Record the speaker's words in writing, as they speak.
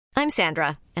I'm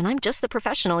Sandra, and I'm just the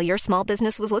professional your small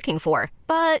business was looking for.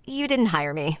 But you didn't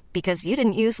hire me because you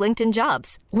didn't use LinkedIn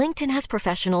Jobs. LinkedIn has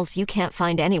professionals you can't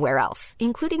find anywhere else,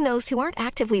 including those who aren't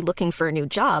actively looking for a new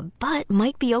job, but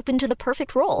might be open to the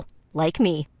perfect role, like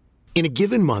me. In a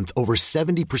given month, over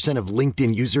 70% of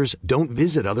LinkedIn users don't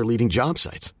visit other leading job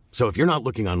sites. So if you're not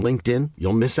looking on LinkedIn,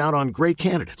 you'll miss out on great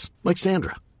candidates like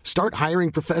Sandra. Start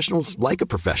hiring professionals like a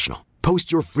professional.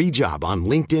 Post your free job on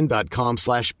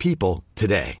linkedin.com/people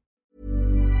today.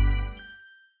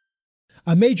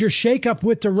 A major shakeup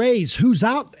with the Rays. Who's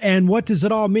out and what does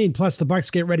it all mean? Plus, the Bucks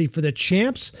get ready for the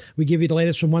champs. We give you the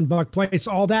latest from One Buck Place.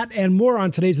 All that and more on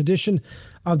today's edition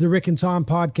of the Rick and Tom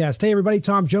podcast. Hey, everybody.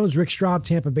 Tom Jones, Rick Stroud,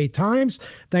 Tampa Bay Times.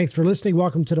 Thanks for listening.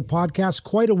 Welcome to the podcast.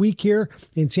 Quite a week here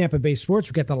in Tampa Bay sports.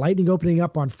 We've got the Lightning opening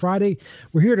up on Friday.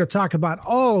 We're here to talk about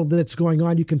all that's going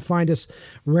on. You can find us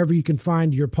wherever you can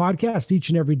find your podcast each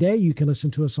and every day. You can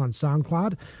listen to us on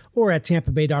SoundCloud or at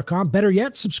tampabay.com. Better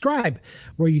yet, subscribe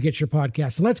where you get your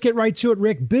podcast. And let's get right to it,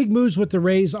 Rick. Big moves with the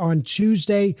Rays on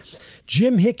Tuesday.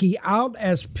 Jim Hickey out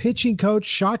as pitching coach.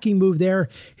 Shocking move there.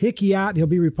 Hickey out. He'll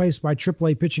be replaced by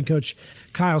AAA pitching coach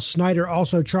Kyle Snyder.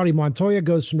 Also, Charlie Montoya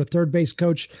goes from the third base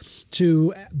coach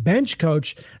to bench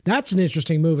coach. That's an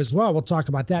interesting move as well. We'll talk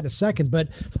about that in a second. But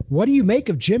what do you make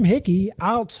of Jim Hickey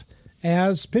out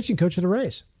as pitching coach of the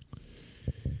Rays?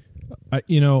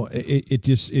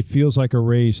 It feels like a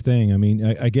Rays thing. I mean,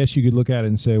 I guess you could look at it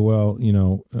and say, well,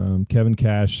 Kevin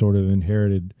Cash sort of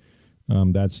inherited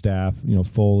that staff.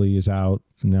 Foley is out,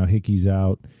 and now Hickey's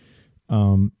out.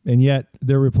 And yet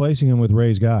they're replacing him with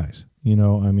Rays guys.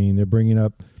 They're bringing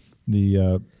up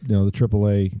the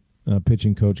AAA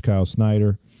pitching coach Kyle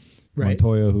Snyder. Right.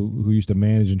 Montoya, who used to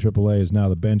manage in AAA, is now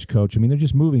the bench coach. They're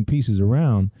just moving pieces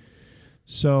around.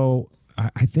 So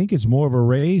I think it's more of a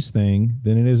Rays thing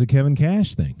than it is a Kevin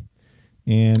Cash thing.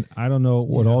 And I don't know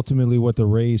what the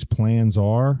Rays plans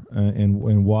are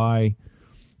and why.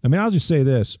 I'll just say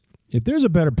this. If there's a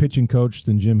better pitching coach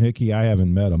than Jim Hickey, I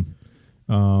haven't met him.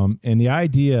 And the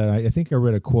idea, I think I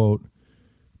read a quote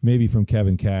maybe from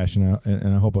Kevin Cash, and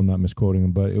I hope I'm not misquoting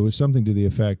him, but it was something to the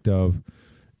effect of,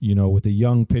 with the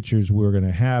young pitchers we're going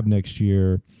to have next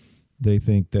year, they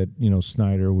think that,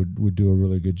 Snyder would do a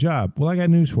really good job. Well, I got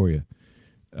news for you.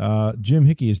 Jim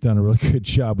Hickey has done a really good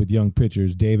job with young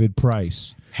pitchers. David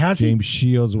Price, James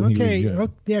Shields when he was young.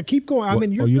 Okay, yeah, keep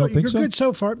going. You're good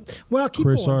so far. Well, keep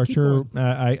Chris going. Archer,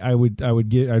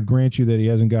 I'd grant you that he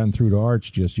hasn't gotten through to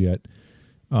Arch just yet.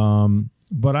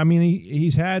 But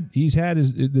he's had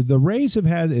the Rays have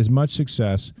had as much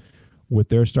success with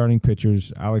their starting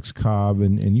pitchers, Alex Cobb,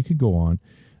 and you could go on,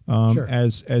 sure,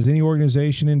 as any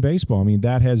organization in baseball.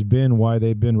 That has been why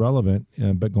they've been relevant.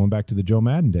 But going back to the Joe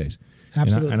Madden days.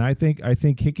 Absolutely. And I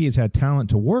think Hickey has had talent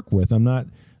to work with. I'm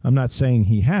not saying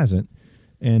he hasn't.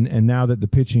 And now that the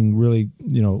pitching really,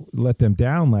 let them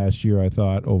down last year, I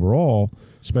thought overall,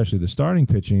 especially the starting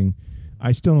pitching,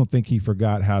 I still don't think he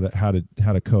forgot how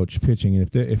to coach pitching. And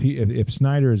if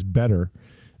Snyder is better,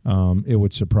 it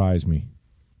would surprise me.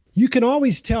 You can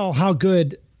always tell how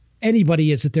good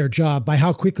anybody is at their job by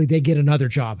how quickly they get another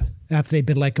job after they've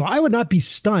been let go. I would not be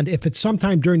stunned if it's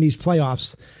sometime during these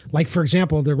playoffs, like, for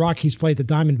example, the Rockies played the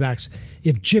Diamondbacks,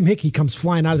 if Jim Hickey comes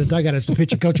flying out of the dugout as the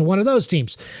pitching coach of one of those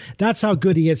teams. That's how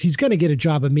good he is. He's going to get a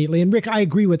job immediately. And, Rick, I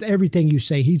agree with everything you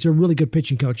say. He's a really good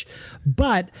pitching coach.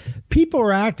 But people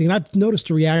are acting, I've noticed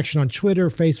a reaction on Twitter,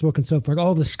 Facebook, and so forth.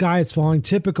 Oh, the sky is falling,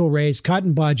 typical Rays,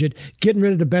 cutting budget, getting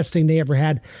rid of the best thing they ever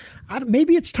had.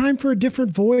 Maybe it's time for a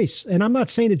different voice. And I'm not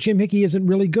saying that Jim Hickey isn't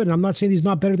really good. And I'm not saying he's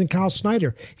not better than Kyle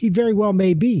Snyder. He very well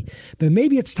may be. But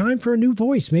maybe it's time for a new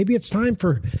voice. Maybe it's time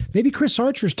for – maybe Chris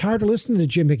Archer's tired of listening to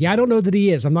Jim Hickey. I don't know that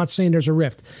he is. I'm not saying there's a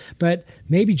rift. But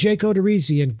maybe Jake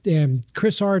Odorizzi and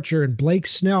Chris Archer and Blake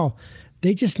Snell,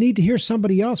 they just need to hear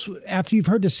somebody else after you've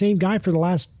heard the same guy for the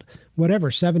last,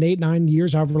 7, 8, 9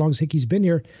 years, however long as Hickey's been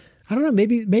here. I don't know.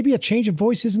 Maybe a change of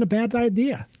voice isn't a bad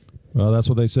idea. Well, that's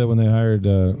what they said when they hired,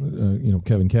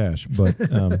 Kevin Cash, but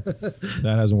that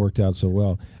hasn't worked out so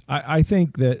well. I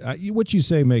think that what you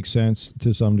say makes sense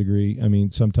to some degree.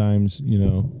 Sometimes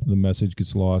the message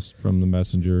gets lost from the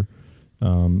messenger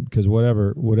because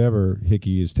whatever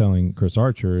Hickey is telling Chris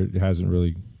Archer, it hasn't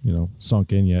really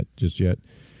sunk in just yet.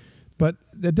 But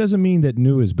that doesn't mean that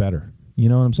new is better. You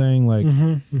know what I'm saying? Like,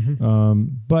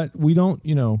 but we don't.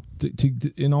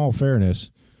 In all fairness,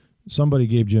 somebody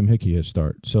gave Jim Hickey his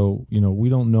start. So, we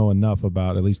don't know enough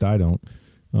about, at least I don't,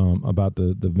 about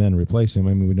the men replacing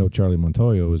him. We know Charlie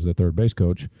Montoya was the third base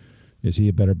coach. Is he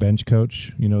a better bench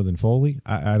coach, than Foley?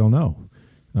 I don't know.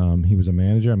 He was a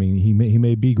manager. He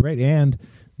may be great. And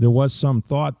there was some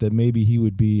thought that maybe he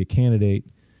would be a candidate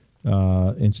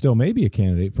and still may be a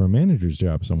candidate for a manager's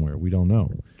job somewhere. We don't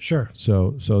know. Sure.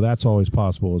 So that's always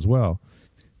possible as well.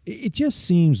 It just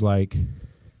seems like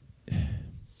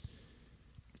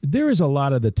there is a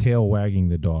lot of the tail wagging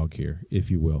the dog here,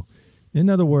 if you will. In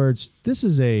other words, this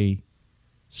is a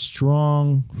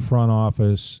strong front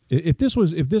office. If this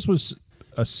was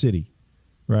a city,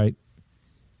 right?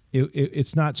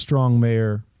 It's not strong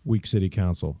mayor, weak city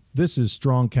council. This is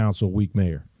strong council, weak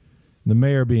mayor. The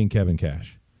mayor being Kevin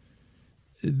Cash.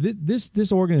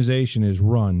 This organization is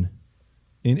run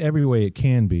in every way it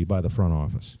can be by the front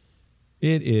office.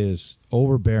 It is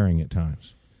overbearing at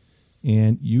times.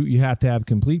 And you have to have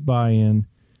complete buy-in.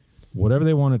 Whatever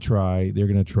they want to try, they're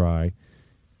going to try.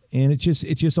 And it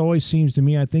just always seems to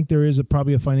me, I think there is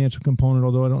probably a financial component,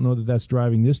 although I don't know that that's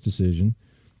driving this decision.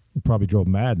 It probably drove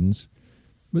Madden's.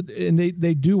 And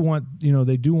they do want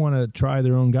to try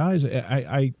their own guys.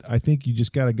 I think you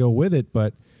just got to go with it.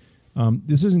 But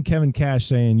this isn't Kevin Cash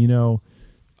saying,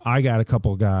 I got a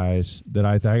couple of guys that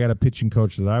I got a pitching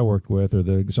coach that I worked with,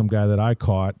 or some guy that I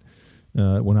caught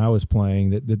when I was playing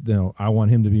that I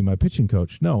want him to be my pitching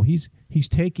coach. No, he's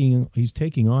taking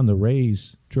on the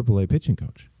Rays AAA pitching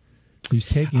coach. He's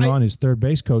taking on his third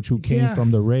base coach who came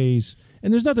from the Rays,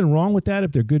 and there's nothing wrong with that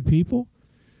if they're good people.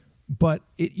 But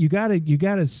you gotta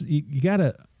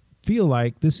feel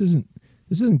like this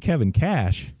isn't Kevin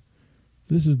Cash.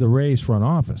 This is the Rays front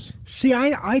office. See,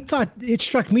 I thought it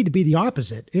struck me to be the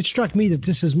opposite. It struck me that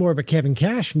this is more of a Kevin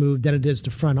Cash move than it is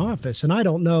the front office. And I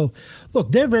don't know.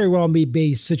 Look, there very well may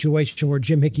be a situation where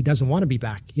Jim Hickey doesn't want to be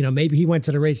back. Maybe he went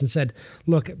to the Rays and said,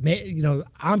 "Look,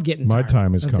 I'm getting my tired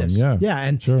time has of come." This. Yeah, yeah,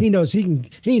 and sure. he knows he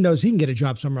can get a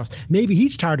job somewhere else. Maybe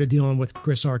he's tired of dealing with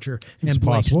Chris Archer and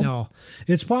Blake Snell.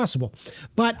 It's possible,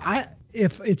 but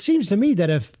it seems to me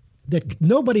that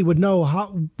nobody would know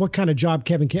what kind of job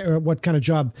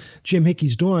Jim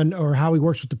Hickey's doing or how he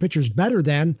works with the pitchers better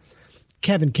than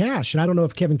Kevin Cash. And I don't know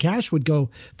if Kevin Cash would go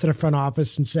to the front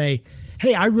office and say,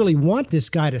 "Hey, I really want this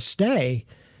guy to stay,"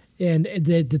 and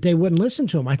that they wouldn't listen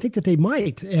to him. I think that they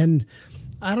might. And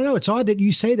I don't know. It's odd that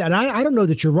you say that. I don't know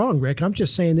that you're wrong, Rick. I'm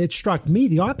just saying it struck me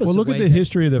the opposite. Well, look at the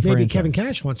history of the franchise. Maybe Kevin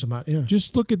Cash wants him out. Yeah.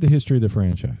 Just look at the history of the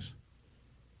franchise.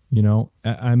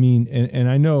 I mean, and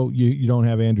I know you don't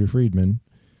have Andrew Friedman,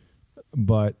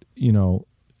 but,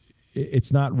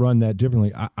 it's not run that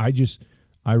differently.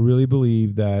 I really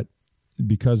believe that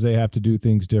because they have to do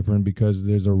things different, because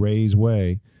there's a Rays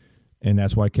way, and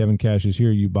that's why Kevin Cash is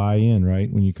here. You buy in, right?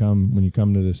 When you come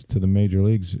to the major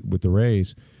leagues with the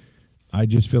Rays, I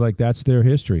just feel like that's their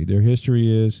history. Their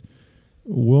history is,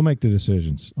 we'll make the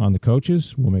decisions on the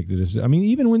coaches. We'll make the decisions. I mean,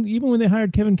 even when they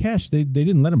hired Kevin Cash, they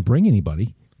didn't let him bring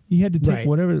anybody. He had to take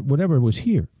whatever was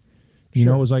here. It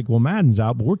was like, well, Madden's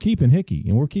out, but we're keeping Hickey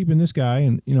and we're keeping this guy.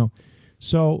 And,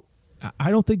 so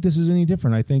I don't think this is any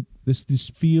different. I think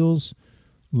this feels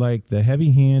like the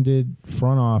heavy-handed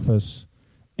front office,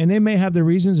 and they may have their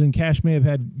reasons, and Cash may have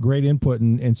had great input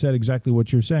and said exactly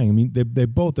what you're saying. I mean,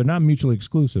 they're not mutually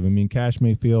exclusive. I mean, Cash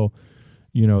may feel,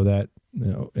 and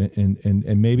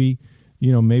maybe,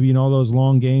 maybe in all those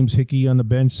long games, Hickey on the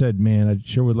bench said, "Man, I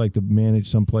sure would like to manage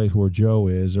someplace where Joe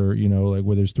is, or, like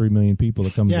where there's 3 million people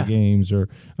that come to the games, or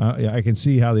I can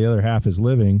see how the other half is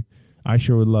living. I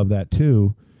sure would love that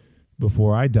too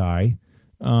before I die."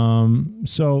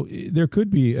 So there could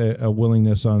be a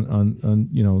willingness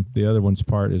on the other one's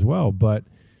part as well. But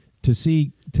to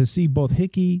see both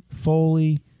Hickey,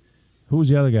 Foley, who was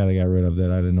the other guy they got rid of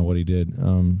that I didn't know what he did?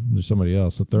 There's somebody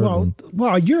else, the third one.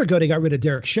 Well, a year ago they got rid of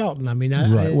Derek Shelton. I mean,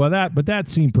 right. But that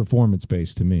seemed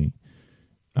performance-based to me.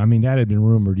 I mean, that had been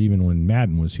rumored even when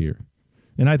Madden was here.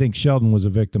 And I think Shelton was a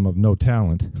victim of no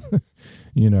talent,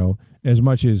 as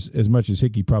much as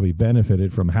Hickey probably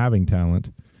benefited from having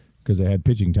talent because they had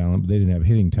pitching talent, but they didn't have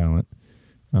hitting talent.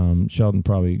 Shelton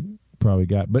probably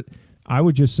got. But I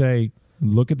would just say,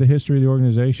 look at the history of the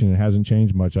organization. It hasn't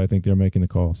changed much. I think they're making the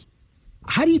calls.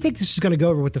 How do you think this is going to go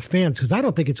over with the fans? Because I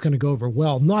don't think it's going to go over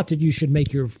well. Not that you should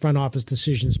make your front office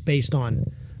decisions based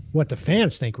on what the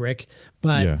fans think, Rick,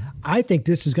 but I think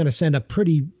this is going to send a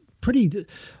pretty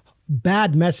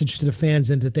bad message to the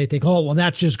fans, and that they think, "Oh, well,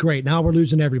 that's just great. Now we're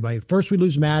losing everybody. First we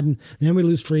lose Madden, then we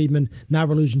lose Friedman. Now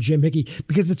we're losing Jim Hickey."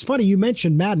 Because it's funny, you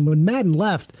mentioned Madden. When Madden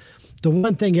left, the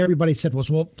one thing everybody said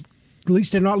was, "Well, at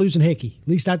least they're not losing Hickey. At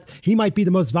least that he might be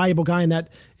the most valuable guy in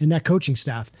that coaching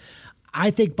staff." I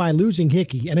think by losing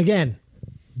Hickey, and again,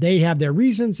 they have their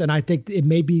reasons, and I think it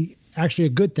may be actually a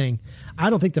good thing. I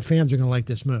don't think the fans are going to like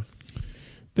this move.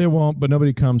 They won't, but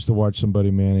nobody comes to watch somebody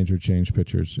manage or change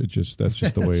pitchers. That's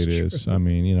just the way it is. I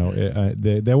mean,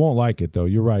 they won't like it though.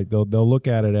 You're right. They'll look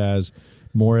at it as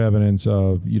more evidence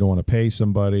of you don't want to pay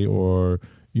somebody, or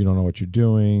you don't know what you're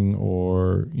doing,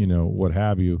 or what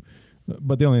have you.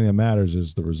 But the only thing that matters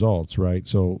is the results, right?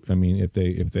 So, I mean, if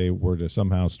they were to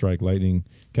somehow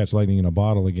catch lightning in a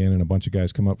bottle again, and a bunch of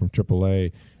guys come up from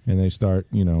AAA and they start,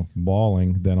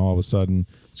 balling, then all of a sudden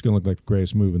it's going to look like the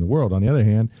greatest move in the world. On the other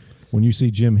hand, when you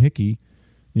see Jim Hickey,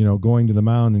 going to the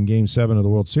mound in Game 7 of the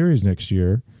World Series next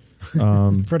year,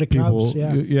 for the Cubs,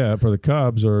 for the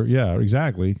Cubs, or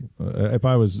exactly. If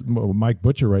I was Mike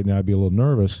Butcher right now, I'd be a little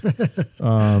nervous.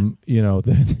 Then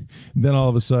all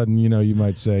of a sudden, you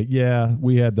might say, yeah,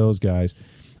 we had those guys.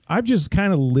 I've just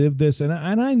kind of lived this, and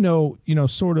I know,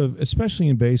 sort of, especially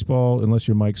in baseball, unless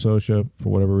you're Mike Scioscia for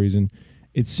whatever reason,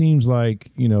 it seems like,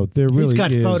 there really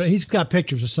he's got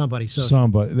pictures of somebody. So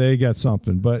somebody, they got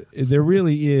something, but there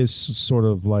really is sort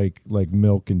of like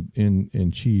milk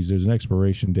and cheese. There's an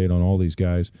expiration date on all these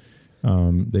guys.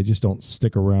 They just don't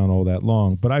stick around all that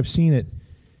long. But I've seen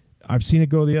it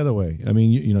go the other way. I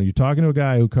mean, you're talking to a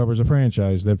guy who covers a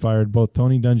franchise that fired both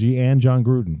Tony Dungy and John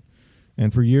Gruden.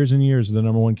 And for years and years, the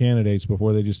number one candidates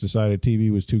before they just decided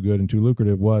TV was too good and too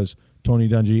lucrative was Tony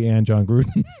Dungy and John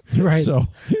Gruden. Right. So,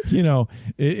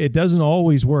 it doesn't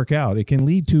always work out. It can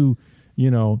lead to,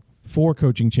 4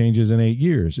 coaching changes in 8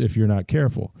 years if you're not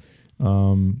careful.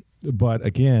 But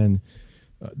again,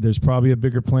 there's probably a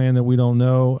bigger plan that we don't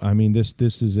know. I mean, this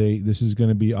is going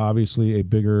to be obviously a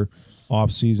bigger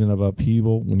off season of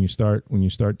upheaval when you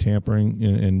start tampering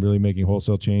and really making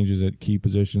wholesale changes at key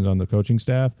positions on the coaching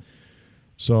staff.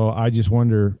 So I just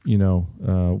wonder,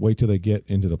 wait till they get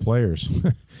into the players.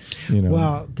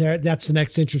 Well, that's the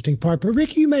next interesting part. But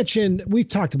Rick, you mentioned, we've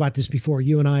talked about this before.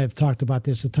 You and I have talked about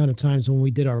this a ton of times when we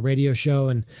did our radio show,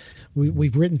 and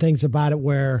we've written things about it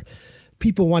where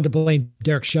people wanted to blame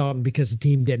Derek Shelton because the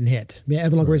team didn't hit. I mean,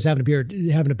 Evan Longoria's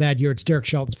having a bad year. It's Derek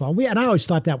Shelton's fault. And I always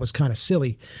thought that was kind of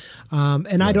silly.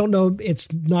 I don't know, it's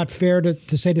not fair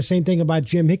to say the same thing about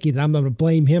Jim Hickey, that I'm going to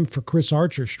blame him for Chris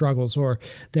Archer's struggles, or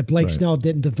that Blake Snell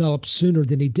didn't develop sooner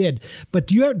than he did. But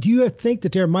do you think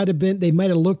that they might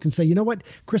have looked and say, you know what,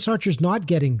 Chris Archer's not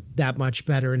getting that much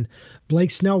better, and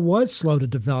Blake Snell was slow to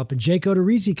develop, and Jake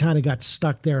Odorizzi kind of got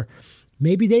stuck there.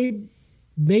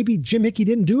 Maybe Jim Hickey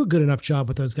didn't do a good enough job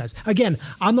with those guys. Again,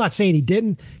 I'm not saying he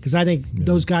didn't, because I think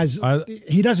those guys,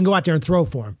 he doesn't go out there and throw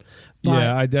for them.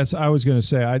 But, I was going to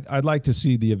say, I'd like to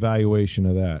see the evaluation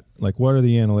of that. Like, what are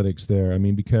the analytics there? I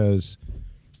mean, because,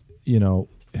 you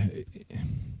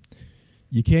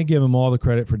can't give him all the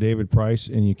credit for David Price,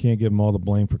 and you can't give him all the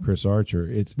blame for Chris Archer.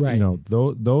 It's, right.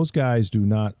 Those guys do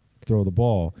not throw the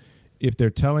ball. If they're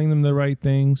telling them the right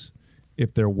things,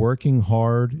 if they're working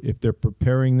hard, if they're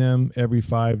preparing them every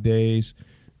 5 days,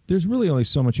 there's really only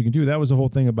so much you can do. That was the whole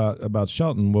thing about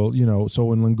Shelton. Well, so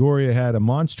when Longoria had a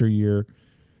monster year,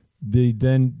 they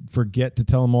then forget to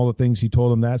tell him all the things he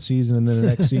told him that season, and then the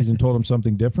next season told him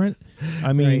something different.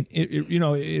 I mean, right.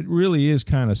 It really is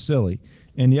kind of silly.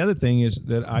 And the other thing is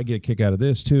that I get a kick out of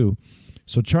this too.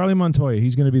 So Charlie Montoya,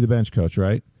 he's going to be the bench coach,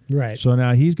 right? Right. So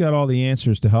now he's got all the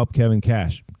answers to help Kevin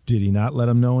Cash. Did he not let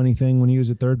him know anything when he was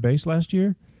at third base last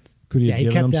year? Could he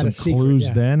have given him some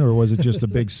clues then, or was it just a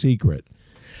big secret?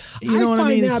 You know what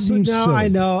I mean? I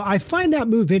know. I find that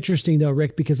move interesting, though,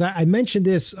 Rick, because I mentioned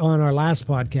this on our last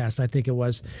podcast, I think it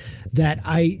was, that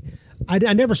I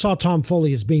never saw Tom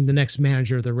Foley as being the next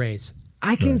manager of the Rays.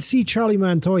 I can see Charlie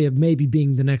Montoya maybe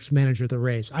being the next manager of the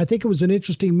Rays. I think it was an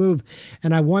interesting move,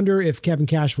 and I wonder if Kevin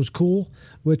Cash was cool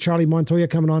with Charlie Montoya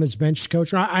coming on as bench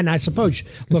coach. And I suppose,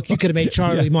 look, you could have made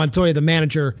Charlie Montoya the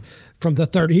manager from the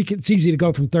third. It's easy to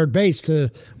go from third base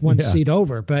to one seat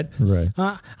over. But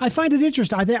I find it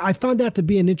interesting. I found that to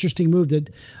be an interesting move, that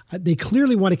they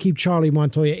clearly want to keep Charlie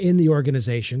Montoya in the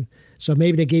organization. So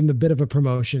maybe they gave him a bit of a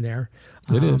promotion there.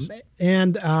 It is.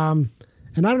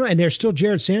 And I don't know. And there's still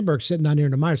Jared Sandberg sitting down here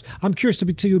in the minors. I'm curious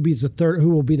to see who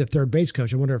will be the third base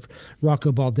coach. I wonder if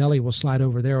Rocco Baldelli will slide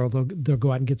over there, although they'll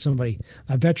go out and get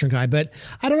a veteran guy. But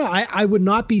I don't know. I would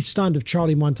not be stunned if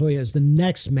Charlie Montoya is the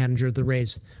next manager of the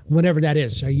Rays, whenever that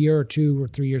is, a year or 2 or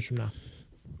 3 years from now.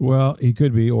 Well, he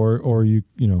could be, or you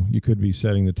could be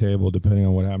setting the table depending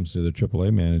on what happens to the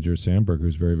AAA manager, Sandberg,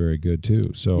 who's very, very good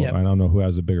too. So I don't know who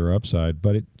has a bigger upside,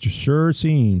 but it sure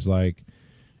seems like,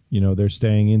 they're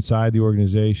staying inside the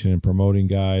organization and promoting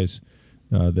guys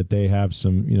that they have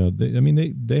some,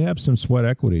 they have some sweat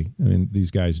equity. I mean,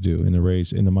 these guys do in the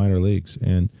Rays, in the minor leagues.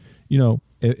 And,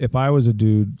 if I was a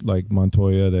dude like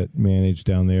Montoya that managed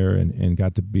down there and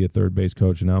got to be a third base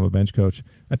coach, and now I'm a bench coach,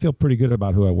 I feel pretty good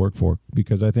about who I work for,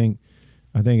 because I think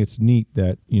it's neat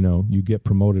that, you get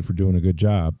promoted for doing a good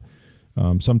job.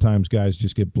 Sometimes guys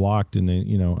just get blocked, and they,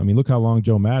 look how long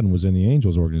Joe Madden was in the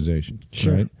Angels organization.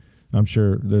 Sure. Right? I'm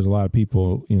sure there's a lot of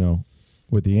people,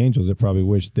 with the Angels that probably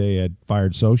wished they had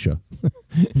fired Scioscia,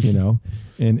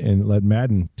 and let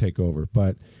Madden take over.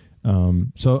 But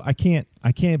so I can't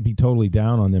be totally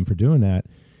down on them for doing that.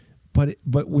 But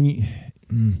when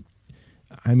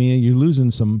you're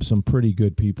losing some pretty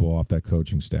good people off that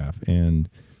coaching staff, and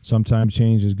sometimes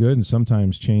change is good, and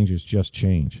sometimes change is just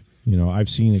change. I've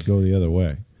seen it go the other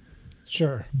way.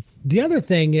 Sure. The other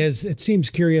thing is, it seems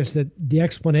curious that the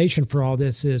explanation for all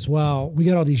this is, well, we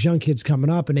got all these young kids coming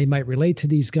up and they might relate to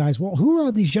these guys. Well, who are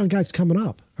all these young guys coming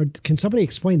up? Or can somebody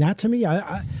explain that to me?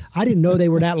 I didn't know they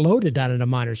were that loaded down in the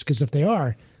minors, because if they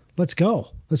are, let's go.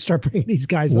 Let's start bringing these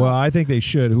guys up. Well, I think they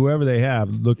should. Whoever they have,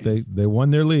 look, they won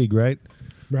their league, right?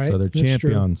 Right. So they're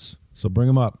champions. True. So bring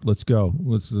them up. Let's go.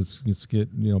 Let's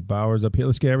get Bowers up here.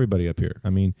 Let's get everybody up here.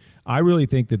 I mean, I really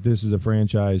think that this is a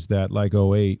franchise that, like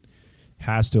 08,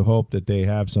 has to hope that they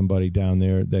have somebody down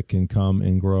there that can come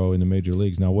and grow in the major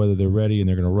leagues. Now, whether they're ready and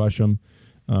they're going to rush them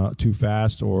too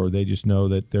fast, or they just know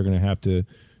that they're going to have to,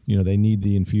 they need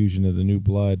the infusion of the new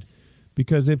blood,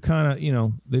 because they've kind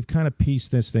of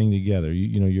pieced this thing together.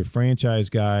 Your franchise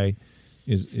guy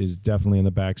is definitely in the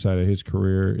backside of his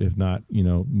career. If not,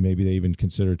 maybe they even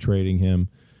consider trading him.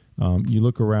 You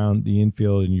look around the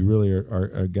infield, and you really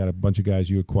are got a bunch of guys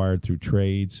you acquired through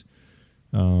trades.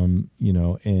 And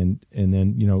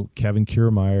then Kevin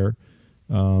Kiermaier,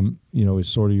 is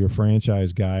sort of your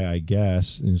franchise guy, I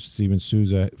guess. And Steven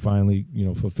Souza finally,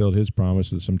 fulfilled his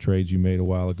promise with some trades you made a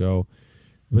while ago.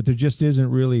 But there just isn't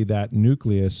really that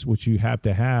nucleus, which you have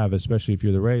to have, especially if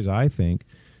you're the Rays, I think,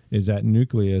 is that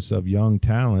nucleus of young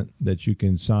talent that you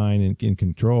can sign and can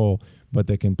control, but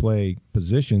that can play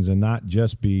positions and not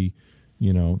just be,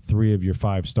 3 of your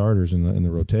 5 starters in the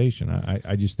rotation.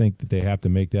 I just think that they have to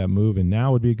make that move, and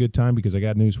now would be a good time, because I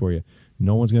got news for you.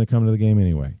 No one's going to come to the game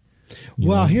anyway.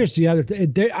 Well, here's the other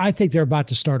thing. I think they're about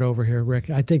to start over here, Rick.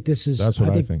 I think this is. That's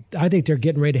what I think. I think they're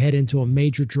getting ready to head into a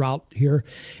major drought here,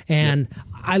 and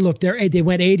I look there. They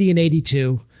went 80 and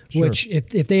 82, sure. Which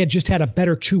if they had just had a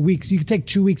better 2 weeks, you could take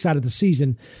 2 weeks out of the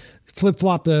season.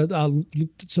 Flip-flop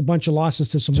it's a bunch of losses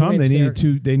to some Tom, wins.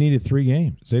 They needed 3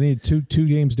 games. They needed two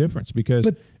games difference, because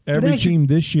every team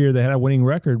this year that had a winning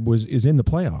record is in the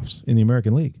playoffs in the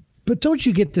American League. But don't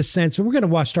you get the sense, and we're going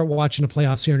to start watching the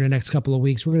playoffs here in the next couple of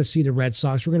weeks. We're going to see the Red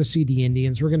Sox. We're going to see the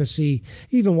Indians. We're going to see,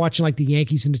 even watching like the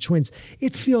Yankees and the Twins.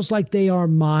 It feels like they are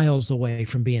miles away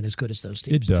from being as good as those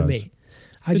teams to me.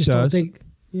 I just don't think,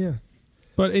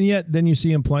 And yet, then you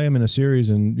see them play them in a series,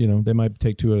 and, they might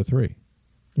take 2 out of 3.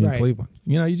 In Cleveland.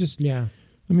 I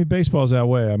mean, baseball's that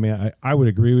way. I mean, I would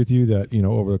agree with you that,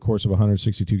 over the course of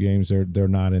 162 games, they're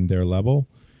not in their level.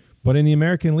 But in the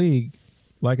American League,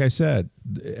 like I said,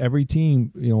 every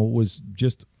team, was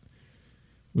just,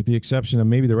 with the exception of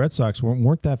maybe the Red Sox,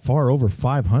 weren't that far over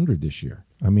 500 this year.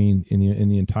 I mean, in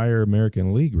the entire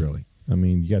American League, really. I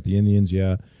mean, you got the Indians,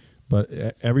 but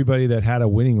everybody that had a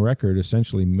winning record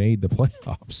essentially made the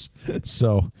playoffs.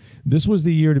 So this was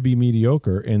the year to be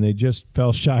mediocre, and they just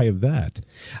fell shy of that.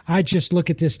 I just look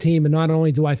at this team, and not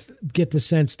only do I get the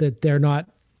sense that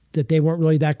they weren't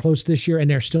really that close this year,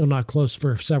 and they're still not close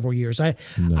for several years. I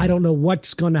don't know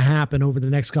what's going to happen over the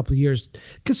next couple of years,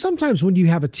 because sometimes when you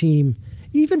have a team,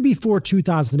 even before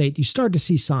 2008, you start to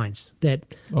see signs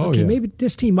that, maybe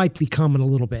this team might be coming a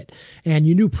little bit. And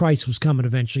you knew Price was coming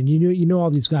eventually. And you know all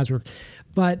these guys were.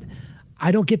 But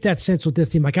I don't get that sense with this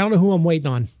team. Like, I don't know who I'm waiting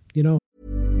on,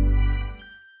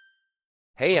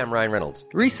 Hey, I'm Ryan Reynolds.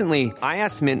 Recently, I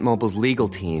asked Mint Mobile's legal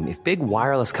team if big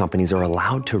wireless companies are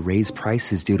allowed to raise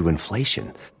prices due to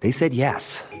inflation. They said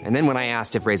yes. And then when I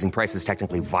asked if raising prices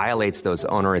technically violates those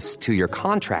onerous 2-year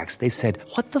contracts, they said,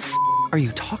 "What the f*** are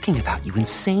you talking about, you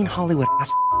insane Hollywood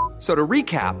ass?" So to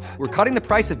recap, we're cutting the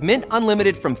price of Mint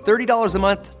Unlimited from $30 a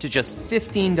month to just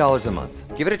 $15 a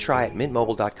month. Give it a try at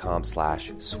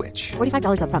mintmobile.com/switch.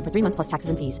 $45 up front for 3 months plus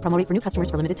taxes and fees. Promo rate for new customers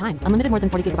for limited time. Unlimited more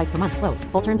than 40 gigabytes per month. Slows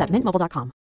full terms at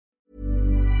mintmobile.com.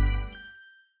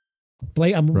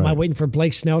 Am I waiting for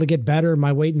Blake Snell to get better? Am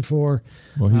I waiting for...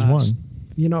 Well, he's won.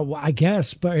 I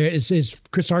guess. But is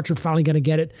Chris Archer finally going to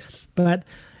get it? But...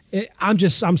 I'm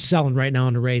selling right now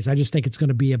on the Rays. I just think it's going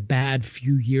to be a bad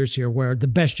few years here, where the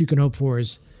best you can hope for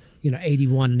is,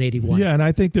 81 and 81. Yeah, and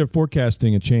I think they're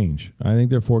forecasting a change. I think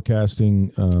they're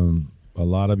forecasting a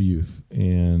lot of youth,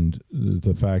 and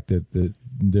the fact that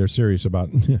they're serious about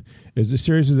as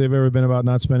serious as they've ever been about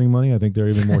not spending money. I think they're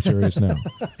even more serious now.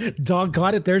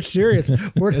 Doggone it, they're serious.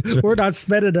 We're not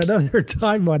spending another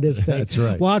time on this thing. That's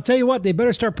right. Well, I'll tell you what, they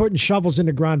better start putting shovels in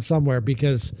the ground somewhere,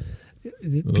 because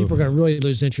People are going to really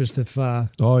lose interest if. Then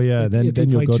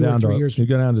you'll go down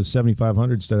to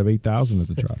 7,500 instead of 8,000 at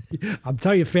the drop. I'm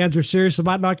telling you, fans are serious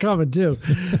about not coming too.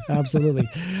 Absolutely.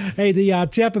 Hey, the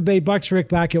Tampa Bay Bucks, Rick,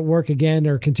 back at work again,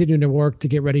 or continuing to work to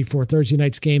get ready for Thursday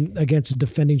night's game against the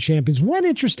defending champions. One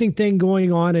interesting thing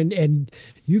going on, and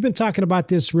you've been talking about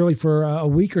this really for a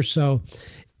week or so,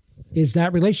 is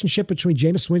that relationship between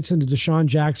Jameis Winston and Deshaun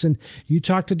Jackson. You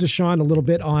talked to Deshaun a little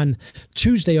bit on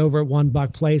Tuesday over at One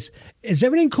Buck Place. Is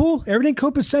everything cool? Everything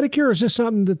copacetic here, or is this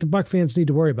something that the Buck fans need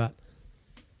to worry about?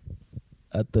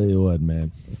 I tell you what,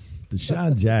 man.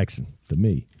 Deshaun Jackson, to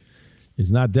me,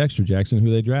 is not Dexter Jackson, who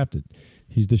they drafted.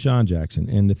 He's Deshaun Jackson.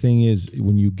 And the thing is,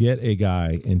 when you get a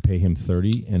guy and pay him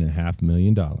 $30.5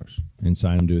 million and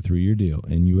sign him to a 3-year deal,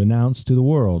 and you announce to the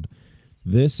world,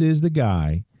 this is the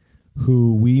guy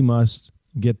who we must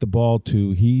get the ball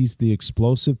to. He's the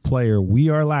explosive player we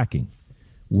are lacking.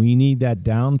 We need that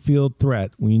downfield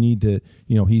threat. We need to,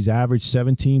 he's averaged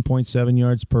 17.7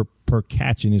 yards per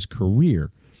catch in his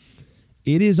career.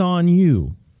 It is on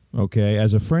you, okay,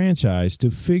 as a franchise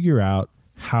to figure out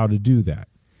how to do that.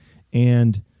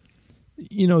 And,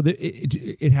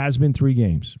 it has been 3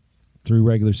 games, 3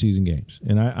 regular season games.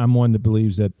 And I'm one that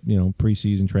believes that,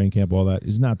 preseason, training camp, all that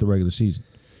is not the regular season.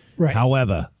 Right.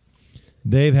 However,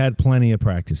 they've had plenty of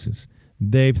practices.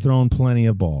 They've thrown plenty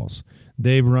of balls.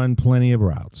 They've run plenty of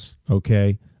routes,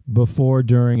 okay? Before,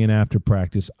 during, and after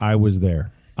practice, I was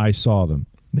there. I saw them.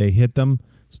 They hit them.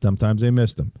 Sometimes they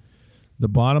missed them. The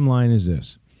bottom line is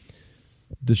this.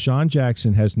 Deshaun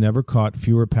Jackson has never caught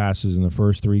fewer passes in the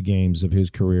first 3 games of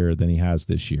his career than he has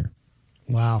this year.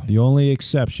 Wow. The only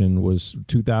exception was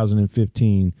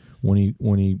 2015 when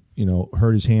he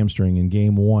hurt his hamstring in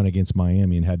game 1 against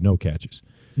Miami and had no catches.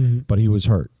 Mm-hmm. But he was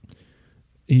hurt.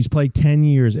 He's played 10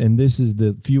 years, and this is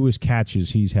the fewest catches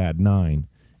he's had, 9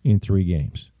 in 3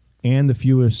 games. And the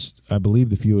fewest, I believe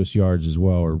the fewest yards as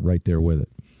well are right there with it.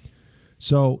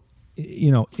 So,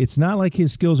 it's not like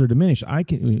his skills are diminished. I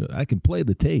can play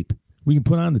the tape. We can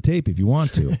put on the tape if you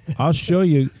want to. I'll show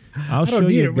you. I don't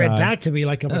need it read back to me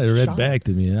like I'm read back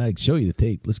to me. I can show you the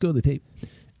tape. Let's go to the tape.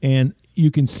 And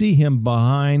you can see him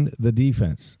behind the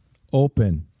defense,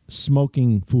 open,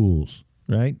 smoking fools.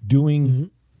 Right?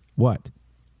 Doing what?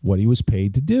 What he was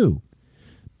paid to do.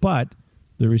 But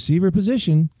the receiver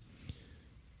position,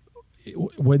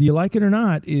 whether you like it or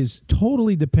not, is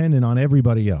totally dependent on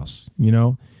everybody else.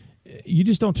 You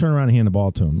just don't turn around and hand the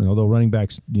ball to them. Although running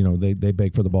backs, they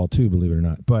beg for the ball too, believe it or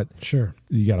not. But sure,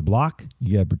 you got to block,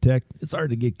 you got to protect. It's hard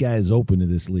to get guys open in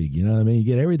this league. You know what I mean? You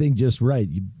get everything just right.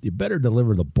 You better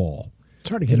deliver the ball. It's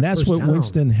hard to get. And that's what down.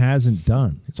 Winston hasn't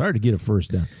done. It's hard to get a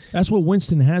first down. That's what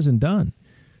Winston hasn't done.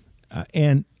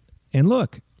 And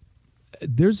look,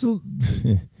 there's a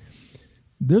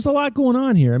lot going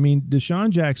on here. I mean, Deshaun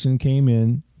Jackson came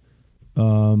in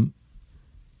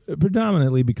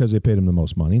predominantly because they paid him the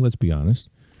most money. Let's be honest.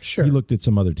 Sure. He looked at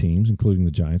some other teams, including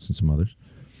the Giants and some others.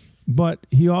 But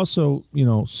he also,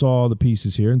 saw the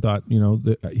pieces here and thought,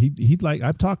 that he'd like.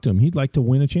 I've talked to him. He'd like to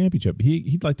win a championship.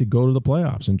 He'd like to go to the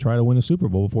playoffs and try to win a Super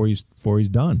Bowl before he's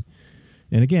done.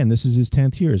 And again, this is his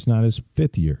 10th year. It's not his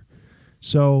 5th year.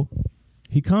 So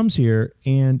he comes here,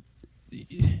 and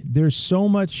there's so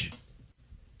much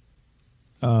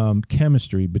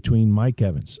chemistry between Mike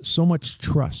Evans, so much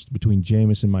trust between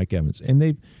Jameis and Mike Evans, and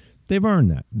they've earned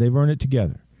that. They've earned it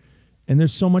together. And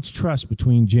there's so much trust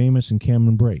between Jameis and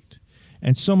Cameron Brate,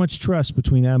 and so much trust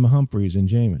between Adam Humphries and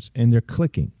Jameis, and they're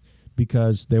clicking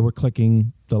because they were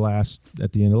clicking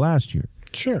at the end of last year.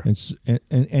 Sure. And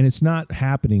it's not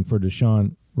happening for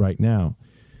Deshaun right now.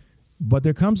 But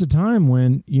there comes a time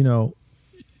when,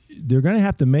 they're going to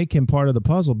have to make him part of the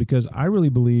puzzle, because I really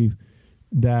believe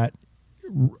that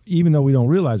even though we don't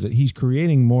realize it, he's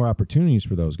creating more opportunities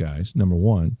for those guys, number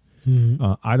one.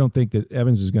 Mm-hmm. I don't think that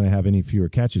Evans is going to have any fewer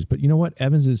catches. But you know what?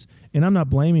 Evans is, and I'm not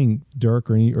blaming Dirk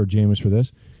or Jameis for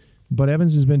this, but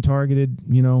Evans has been targeted,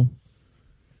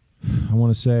 I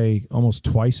want to say almost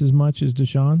twice as much as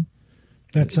Deshaun.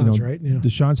 That sounds right. Yeah.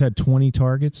 Deshaun's had 20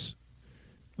 targets.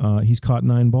 He's caught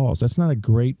 9 balls. That's not a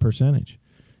great percentage.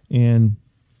 And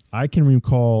I can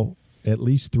recall at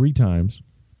least 3 times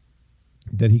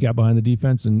that he got behind the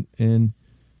defense and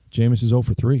Jameis is 0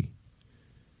 for 3.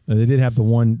 They did have the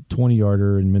one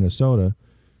 20-yarder in Minnesota,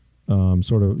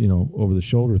 sort of, over the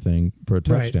shoulder thing for a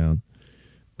touchdown. Right.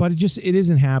 But it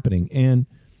isn't happening. And,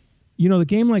 the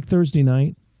game like Thursday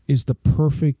night is the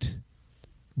perfect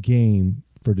game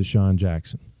for Deshaun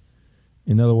Jackson.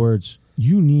 In other words,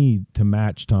 you need to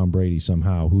match Tom Brady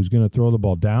somehow, who's going to throw the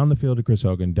ball down the field to Chris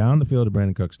Hogan, down the field to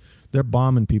Brandon Cooks. They're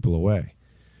bombing people away.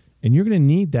 And you're going to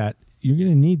need that. You're going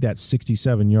to need that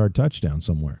 67-yard touchdown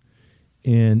somewhere.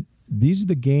 And these are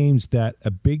the games that a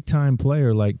big-time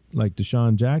player like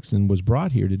Deshaun Jackson was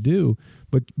brought here to do,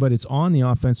 but it's on the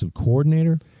offensive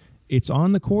coordinator, it's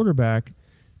on the quarterback,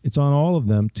 it's on all of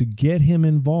them to get him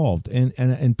involved.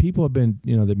 And people have been,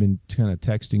 they've been kind of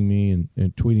texting me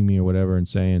and tweeting me or whatever and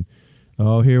saying,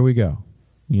 oh, here we go.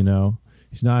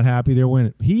 He's not happy they're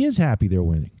winning. He is happy they're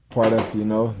winning. Part of,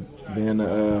 being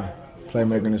a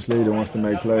playmaker in this league that wants to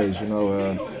make plays.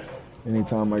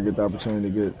 Anytime I get the opportunity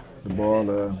to get the ball,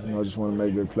 I just want to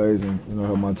make good plays and,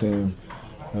 help my team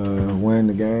win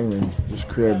the game and just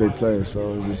create big plays.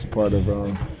 So it's just part of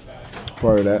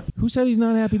that. Who said he's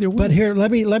not happy they're winning? But here,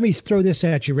 let me throw this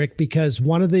at you, Rick, because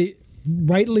one of the,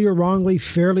 rightly or wrongly,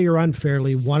 fairly or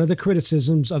unfairly, one of the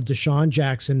criticisms of Deshaun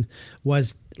Jackson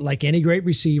was, like any great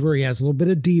receiver, he has a little bit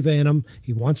of diva in him.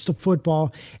 He wants the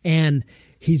football, and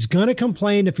he's going to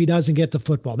complain if he doesn't get the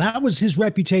football. That was his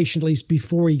reputation, at least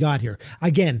before he got here.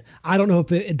 Again, I don't know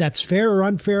if that's fair or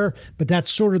unfair, but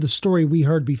that's sort of the story we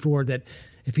heard before, that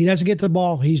if he doesn't get the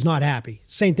ball, he's not happy.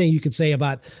 Same thing you could say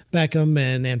about Beckham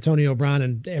and Antonio Brown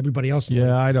and everybody else.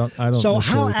 Yeah, I don't. So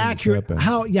how accurate?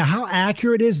 How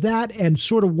accurate is that? And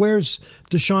sort of where's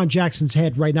Deshaun Jackson's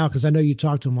head right now? Because I know you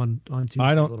talked to him on Tuesday.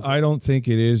 I don't think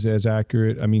it is as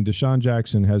accurate. I mean, Deshaun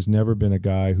Jackson has never been a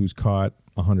guy who's caught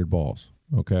 100 balls.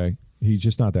 Okay, he's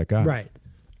just not that guy. Right.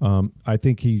 I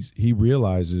think he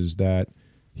realizes that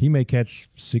he may catch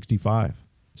 65,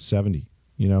 70.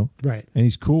 Right. And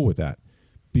he's cool with that.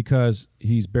 Because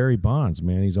he's Barry Bonds,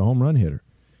 man. He's a home run hitter.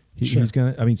 He's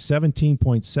going to,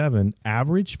 17.7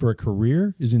 average for a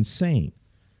career is insane.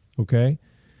 Okay?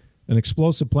 An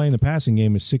explosive play in the passing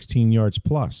game is 16 yards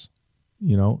plus,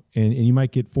 and you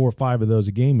might get 4 or 5 of those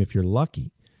a game if you're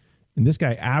lucky. And this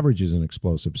guy averages an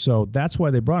explosive. So that's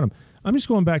why they brought him. I'm just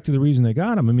going back to the reason they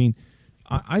got him. I mean,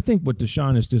 I think what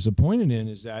Deshaun is disappointed in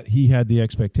is that he had the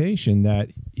expectation that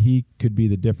he could be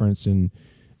the difference in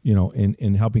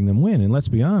helping them win. And let's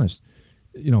be honest,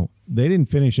 they didn't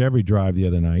finish every drive the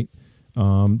other night.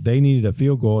 They needed a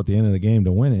field goal at the end of the game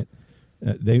to win it.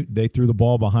 They threw the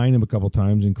ball behind him a couple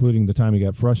times, including the time he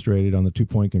got frustrated on the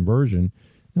 2-point conversion.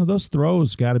 Those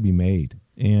throws got to be made.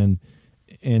 And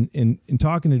in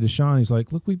talking to Deshaun, he's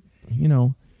like, look,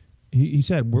 he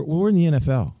said, we're in the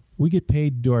NFL. We get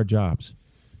paid to do our jobs,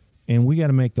 and we got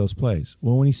to make those plays.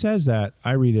 Well, when he says that,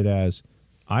 I read it as,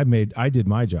 I did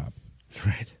my job.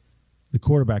 Right. The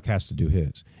quarterback has to do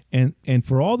his. And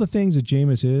for all the things that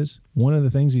Jameis is, one of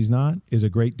the things he's not is a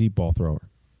great deep ball thrower.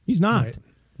 He's not.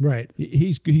 Right.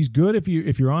 He's good if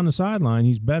you're on the sideline.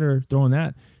 He's better throwing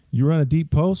that. You run a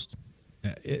deep post.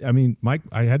 Mike,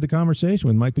 I had the conversation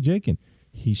with Mike Pajakian.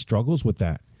 He struggles with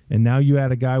that. And now you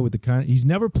add a guy with he's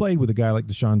never played with a guy like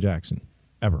Deshaun Jackson,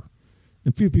 ever.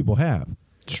 And few people have.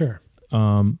 Sure.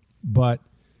 But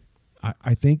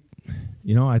I think,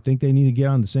 I think they need to get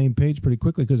on the same page pretty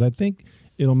quickly, because I think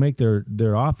it'll make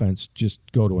their offense just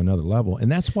go to another level.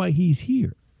 And that's why he's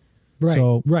here. Right.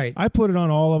 So right. I put it on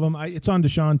all of them. It's on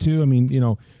Deshaun too. I mean,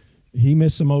 he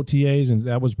missed some OTAs, and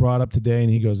that was brought up today, and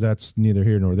he goes, that's neither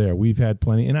here nor there. We've had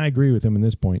plenty, and I agree with him in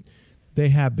this point. They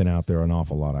have been out there an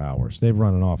awful lot of hours. They've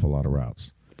run an awful lot of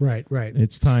routes. Right.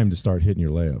 It's time to start hitting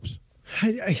your layups.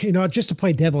 Just to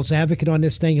play devil's advocate on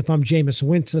this thing, if I'm Jameis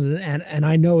Winston and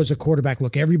I know as a quarterback,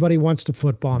 look, everybody wants the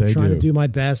football. I'm trying to do my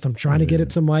best. I'm trying to get it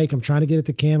to Mike. I'm trying to get it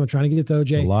to Cam. I'm trying to get it to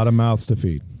OJ. It's a lot of mouths to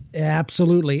feed.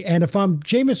 Absolutely. And if I'm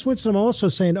Jameis Winston, I'm also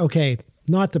saying, okay,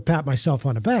 not to pat myself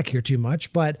on the back here too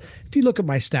much, but if you look at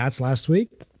my stats last week,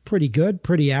 pretty good,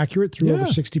 pretty accurate, threw over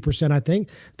 60%, I think,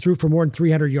 threw for more than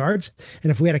 300 yards.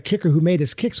 And if we had a kicker who made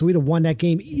his kicks, we'd have won that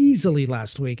game easily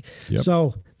last week. Yep.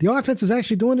 So the offense is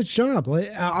actually doing its job.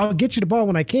 I'll get you the ball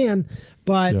when I can,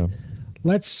 but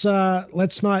let's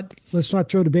not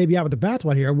throw the baby out with the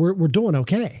bathwater here. We're doing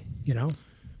okay,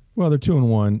 Well, they're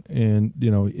 2-1, and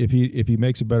if he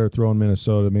makes a better throw in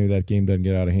Minnesota, maybe that game doesn't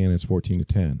get out of hand. It's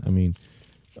 14-10. I mean,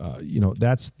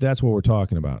 that's what we're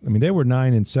talking about. I mean, they were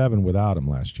 9-7 without him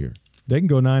last year. They can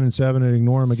go 9-7 and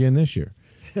ignore him again this year.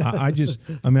 I just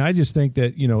think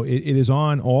that it is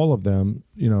on all of them.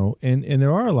 And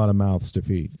there are a lot of mouths to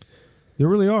feed. There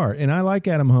really are, and I like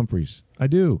Adam Humphries. I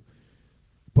do,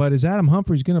 but is Adam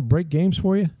Humphries going to break games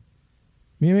for you?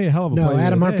 He made a hell of a play. No,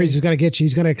 Adam Humphries is going to get you.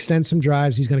 He's going to extend some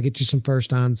drives. He's going to get you some first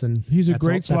downs, and he's a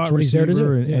great slot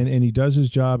receiver, and he does his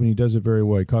job, and he does it very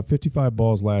well. He caught 55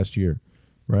 balls last year,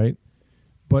 right?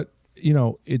 But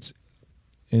it's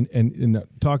and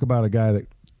talk about a guy that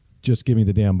just give me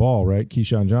the damn ball, right?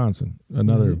 Keyshawn Johnson,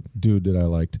 another dude that I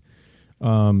liked.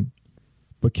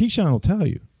 But Keyshawn will tell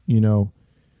you,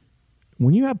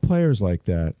 when you have players like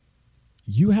that,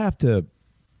 you have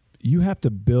to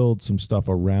build some stuff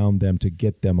around them to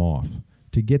get them off,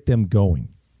 to get them going.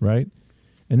 right?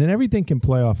 And then everything can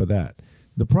play off of that.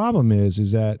 The problem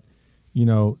is that,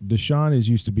 Deshaun is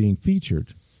used to being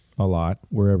featured a lot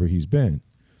wherever he's been.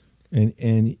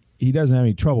 And he doesn't have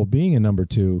any trouble being a number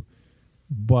 2,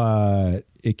 but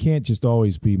it can't just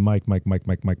always be Mike.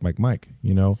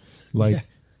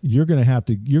 You're going to have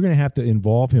to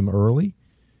involve him early.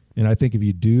 And I think if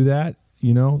you do that,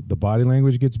 the body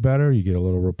language gets better. You get a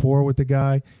little rapport with the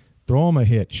guy. Throw him a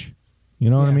hitch. You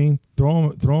know what I mean?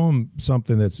 Throw him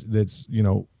something that's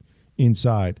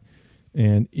inside.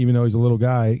 And even though he's a little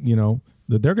guy,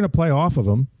 they're going to play off of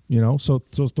him. So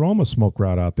throw him a smoke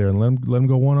route out there and let him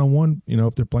go one-on-one.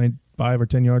 If they're playing 5 or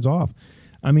 10 yards off.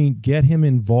 I mean, get him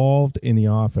involved in the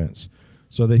offense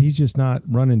so that he's just not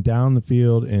running down the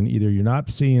field and either you're not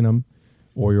seeing him,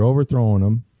 or you're overthrowing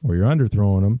him, or you're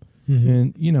underthrowing him,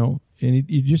 and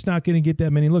you're just not going to get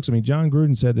that many looks. I mean, John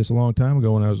Gruden said this a long time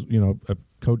ago when I was,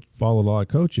 followed a lot of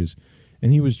coaches,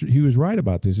 and he was right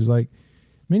about this. He's like,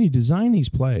 man, you design these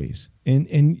plays, and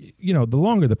the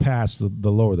longer the pass,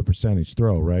 the lower the percentage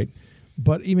throw, right?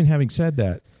 But even having said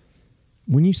that,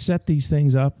 when you set these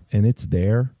things up and it's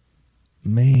there,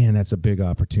 man, that's a big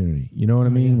opportunity. You know what I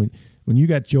mean? Yeah. When you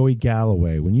got Joey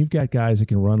Galloway, when you've got guys that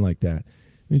can run like that.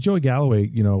 I mean, Joey Galloway,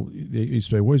 you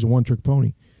say, well, he's a one-trick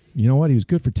pony. You know what? He was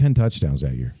good for 10 touchdowns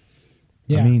that year.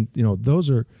 Yeah. I mean, those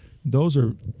are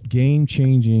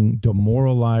game-changing,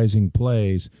 demoralizing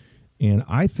plays. And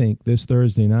I think this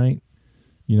Thursday night,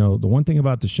 the one thing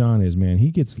about Deshaun is, man, he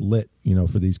gets lit,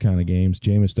 for these kind of games.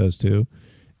 Jameis does too.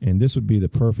 And this would be the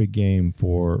perfect game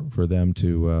for them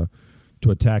to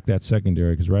attack that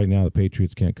secondary, because right now the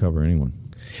Patriots can't cover anyone.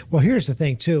 Well, here's the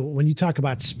thing, too. When you talk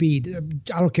about speed,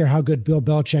 I don't care how good Bill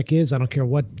Belichick is. I don't care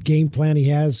what game plan he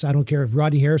has. I don't care if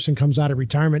Rodney Harrison comes out of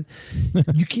retirement.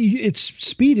 It's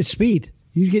speed is speed.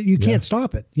 You can't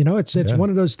stop it. It's one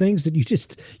of those things that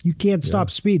you can't stop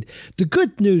speed. The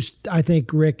good news, I think,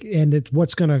 Rick, and it's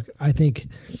what's going to, I think,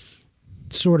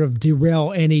 sort of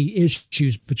derail any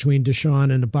issues between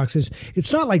Deshaun and the Bucs is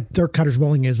it's not like Dirk Cutter's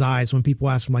rolling his eyes when people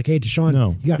ask him, like, hey,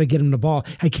 Deshaun, you got to get him the ball.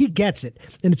 Like, he gets it.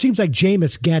 And it seems like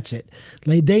Jameis gets it.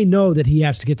 Like, they know that he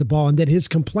has to get the ball and that his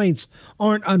complaints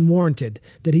aren't unwarranted,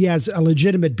 that he has a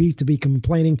legitimate beef to be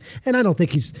complaining. And I don't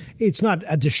think it's not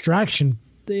a distraction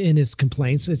in his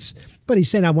complaints. But he's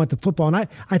saying, I want the football. And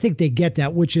I think they get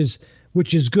that, which is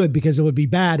good, because it would be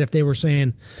bad if they were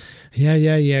saying, yeah,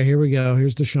 here we go.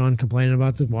 Here's Deshaun complaining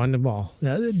about wanting the ball.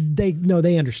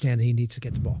 They understand that he needs to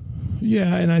get the ball.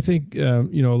 Yeah, and I think, a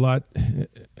lot,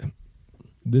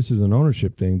 this is an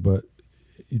ownership thing, but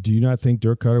do you not think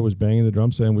Dirk Cutter was banging the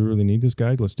drum saying, we really need this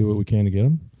guy, let's do what we can to get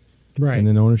him? Right. And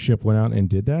then ownership went out and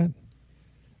did that?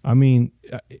 I mean,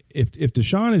 if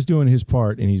Deshaun is doing his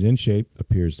part and he's in shape,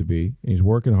 appears to be, and he's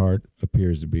working hard,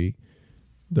 appears to be.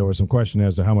 There was some question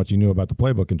as to how much he knew about the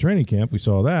playbook in training camp. We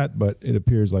saw that, but it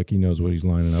appears like he knows what he's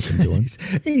lining up and doing.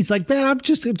 he's like, man, I'm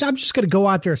just going to go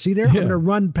out there. See there? I'm going to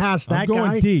run past that guy. I'm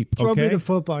going deep. Throw me the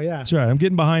football. Yeah, that's right. I'm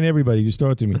getting behind everybody. Just throw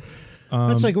it to me.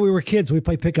 That's like when we were kids. We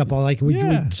play pickup ball. Like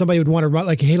somebody would want to run.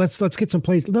 Like, hey, let's get some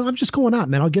plays. No, I'm just going out,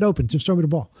 man. I'll get open. Just throw me the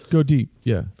ball. Go deep.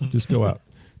 Yeah, just go out.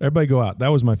 Everybody go out. That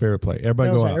was my favorite play.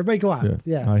 Everybody go out. Everybody go out.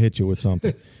 Yeah. I'll hit you with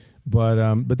something.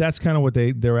 But that's kind of what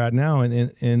they're at now,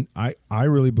 and I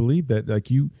really believe that, like,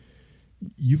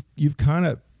 you've kind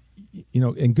of,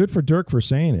 and good for Dirk for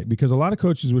saying it, because a lot of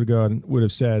coaches would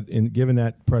have said, and given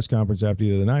that press conference after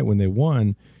the other night when they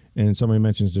won, and somebody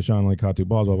mentions Deshaun only caught 2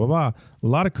 balls, blah blah blah. A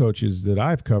lot of coaches that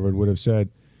I've covered would have said,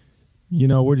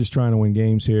 we're just trying to win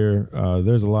games here.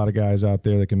 There's a lot of guys out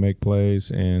there that can make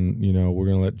plays, and we're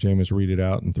going to let Jameis read it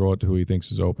out and throw it to who he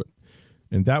thinks is open.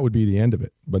 And that would be the end of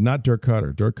it. But not Dirk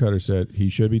Cutter. Dirk Cutter said he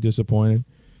should be disappointed.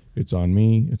 It's on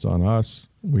me. It's on us.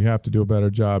 We have to do a better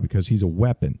job because he's a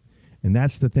weapon. And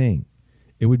that's the thing.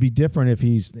 It would be different if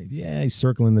he's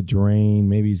circling the drain.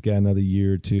 Maybe he's got another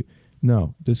year or two.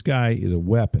 No, this guy is a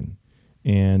weapon.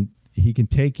 And he can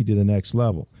take you to the next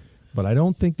level. But I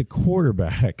don't think the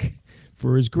quarterback,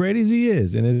 for as great as he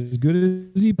is and as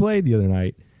good as he played the other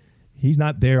night, he's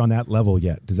not there on that level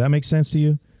yet. Does that make sense to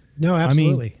you? No,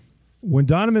 absolutely. I mean, when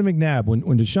Donovan McNabb,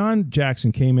 when Deshaun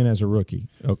Jackson came in as a rookie,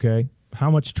 okay,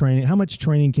 how much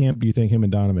training camp do you think him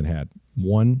and Donovan had?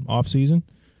 1 offseason?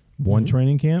 1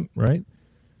 training camp, right?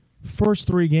 First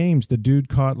 3 games, the dude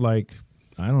caught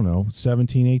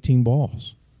 17, 18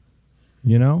 balls,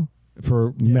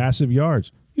 for massive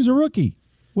yards. He's a rookie.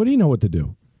 What do you know what to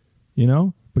do?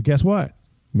 But guess what?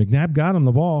 McNabb got him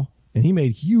the ball, and he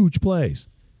made huge plays.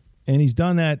 And he's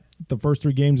done that the first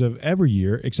 3 games of every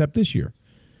year except this year.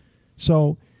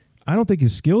 So I don't think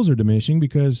his skills are diminishing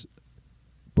because,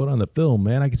 but on the film,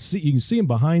 man, you can see him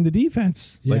behind the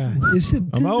defense. Yeah. This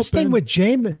thing with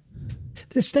Jameis.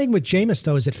 This thing with Jameis,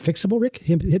 though, is it fixable, Rick?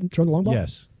 Him throwing the long ball?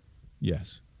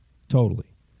 Yes, totally.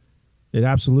 It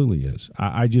absolutely is.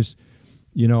 I just,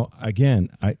 again,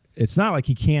 it's not like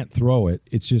he can't throw it.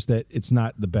 It's just that it's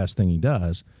not the best thing he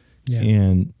does. Yeah.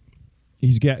 And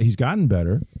he's gotten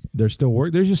better. There's still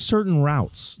work. There's just certain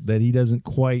routes that he doesn't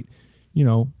quite,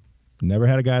 never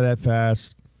had a guy that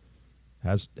fast.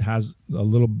 Has a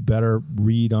little better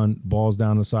read on balls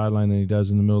down the sideline than he does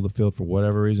in the middle of the field for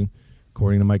whatever reason,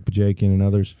 according to Mike Bajakian and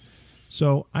others.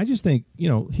 So I just think,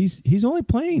 he's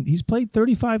played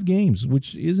 35 games,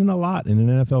 which isn't a lot in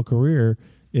an NFL career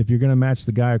if you're going to match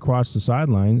the guy across the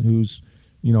sideline who's,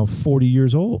 40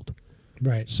 years old.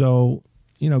 Right. So,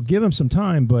 give him some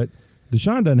time, but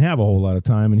Deshaun doesn't have a whole lot of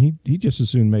time, and he just as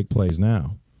soon make plays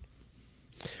now.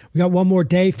 We got one more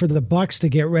day for the Bucs to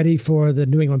get ready for the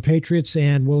New England Patriots,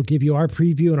 and we'll give you our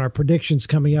preview and our predictions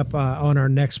coming up on our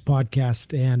next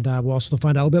podcast. And we'll also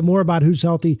find out a little bit more about who's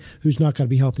healthy, who's not going to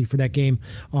be healthy for that game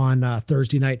on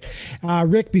Thursday night.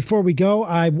 Rick, before we go,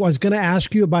 I was going to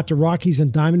ask you about the Rockies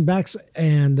and Diamondbacks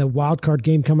and the wild card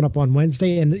game coming up on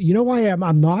Wednesday. And you know why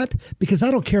I'm not? Because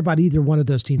I don't care about either one of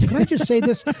those teams. Can I just say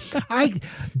this?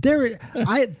 They're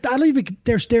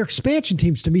expansion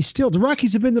teams to me still. The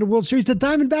Rockies have been to the World Series. The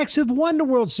Diamondbacks have won the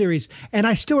World Series, and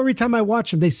I still, every time I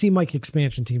watch them, they seem like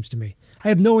expansion teams to me. I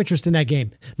have no interest in that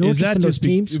game. No interest in those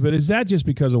teams. But is that just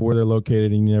because of where they're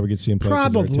located and you never get to see them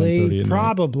play?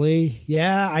 Probably.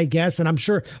 Yeah, I guess. And I'm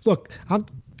sure, look,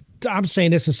 I'm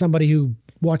saying this as somebody who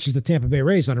watches the Tampa Bay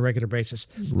Rays on a regular basis.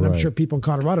 And I'm sure people in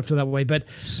Colorado feel that way. But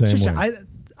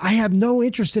I have no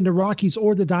interest in the Rockies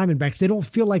or the Diamondbacks. They don't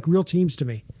feel like real teams to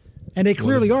me. And they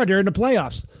clearly are. They're in the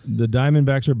playoffs. The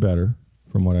Diamondbacks are better,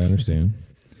 from what I understand.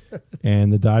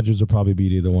 And the Dodgers will probably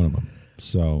beat either one of them.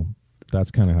 So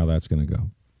that's kind of how that's going to go,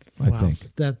 I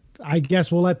think. I guess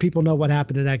we'll let people know what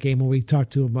happened in that game when we talk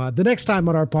to them the next time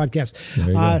on our podcast.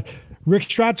 Rick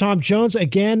Stroud, Tom Jones.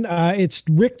 Again, it's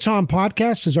Rick Tom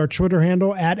Podcast is our Twitter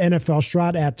handle, at NFL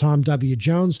Stroud, at Tom W.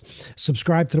 Jones.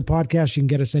 Subscribe to the podcast. You can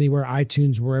get us anywhere,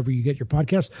 iTunes, wherever you get your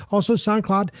podcasts. Also,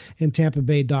 SoundCloud and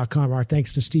TampaBay.com. Our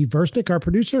thanks to Steve Versnick, our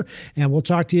producer. And we'll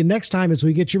talk to you next time as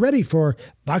we get you ready for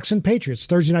Bucs and Patriots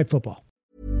Thursday Night Football.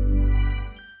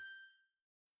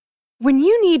 When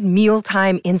you need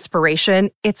mealtime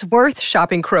inspiration, it's worth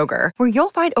shopping Kroger, where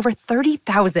you'll find over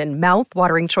 30,000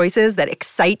 mouth-watering choices that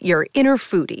excite your inner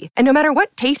foodie. And no matter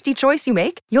what tasty choice you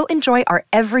make, you'll enjoy our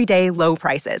everyday low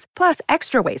prices, plus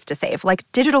extra ways to save, like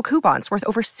digital coupons worth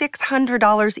over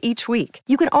 $600 each week.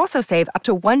 You can also save up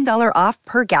to $1 off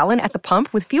per gallon at the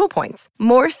pump with fuel points.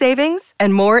 More savings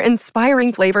and more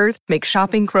inspiring flavors make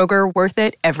shopping Kroger worth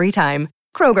it every time.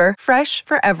 Kroger, fresh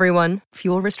for everyone.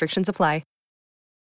 Fuel restrictions apply.